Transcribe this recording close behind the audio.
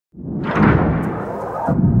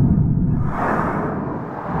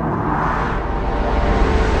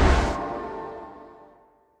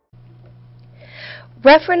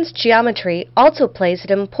Reference geometry also plays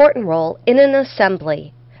an important role in an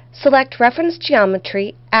assembly. Select Reference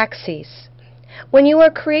Geometry Axes. When you are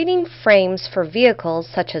creating frames for vehicles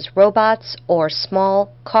such as robots or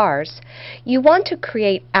small cars, you want to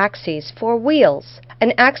create axes for wheels.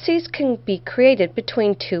 An axis can be created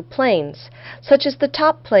between two planes, such as the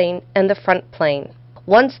top plane and the front plane.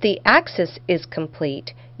 Once the axis is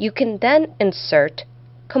complete, you can then insert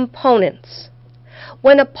components.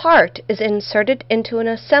 When a part is inserted into an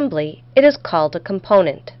assembly, it is called a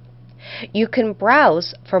component. You can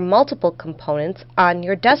browse for multiple components on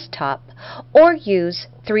your desktop or use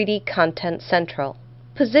 3D Content Central.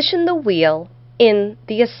 Position the wheel in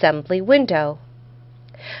the assembly window.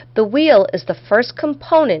 The wheel is the first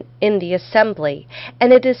component in the assembly,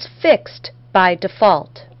 and it is fixed by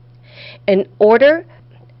default. In order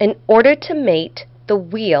to mate the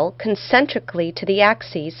wheel concentrically to the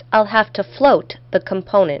axes, I'll have to float the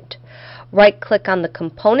component. Right-click on the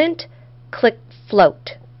component, click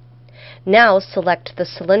Float. Now select the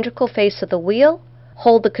cylindrical face of the wheel,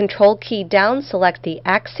 hold the Control key down, select the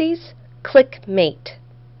axes, click Mate.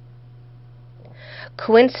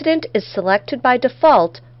 Coincident is selected by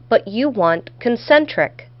default, but you want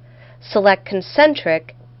concentric. Select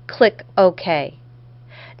concentric, click OK.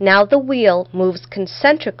 Now the wheel moves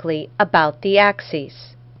concentrically about the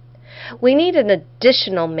axes. We need an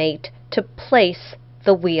additional mate to place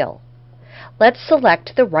the wheel. Let's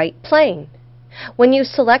select the right plane. When you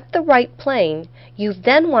select the right plane, you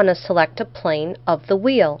then want to select a plane of the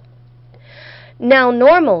wheel. Now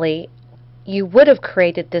normally, you would have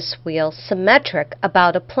created this wheel symmetric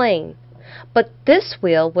about a plane, but this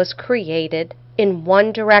wheel was created in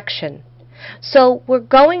one direction. So we're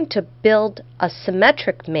going to build a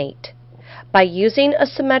symmetric mate. By using a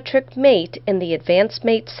symmetric mate in the Advanced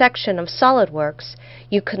Mate section of SOLIDWORKS,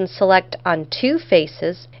 you can select on two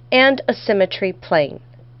faces and a symmetry plane.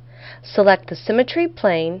 Select the symmetry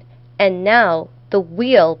plane, and now the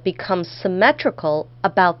wheel becomes symmetrical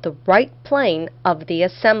about the right plane of the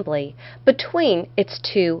assembly between its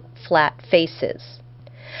two flat faces.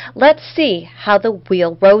 Let's see how the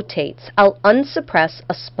wheel rotates. I'll unsuppress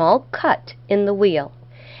a small cut in the wheel.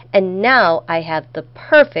 And now I have the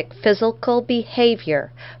perfect physical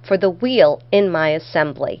behavior for the wheel in my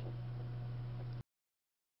assembly.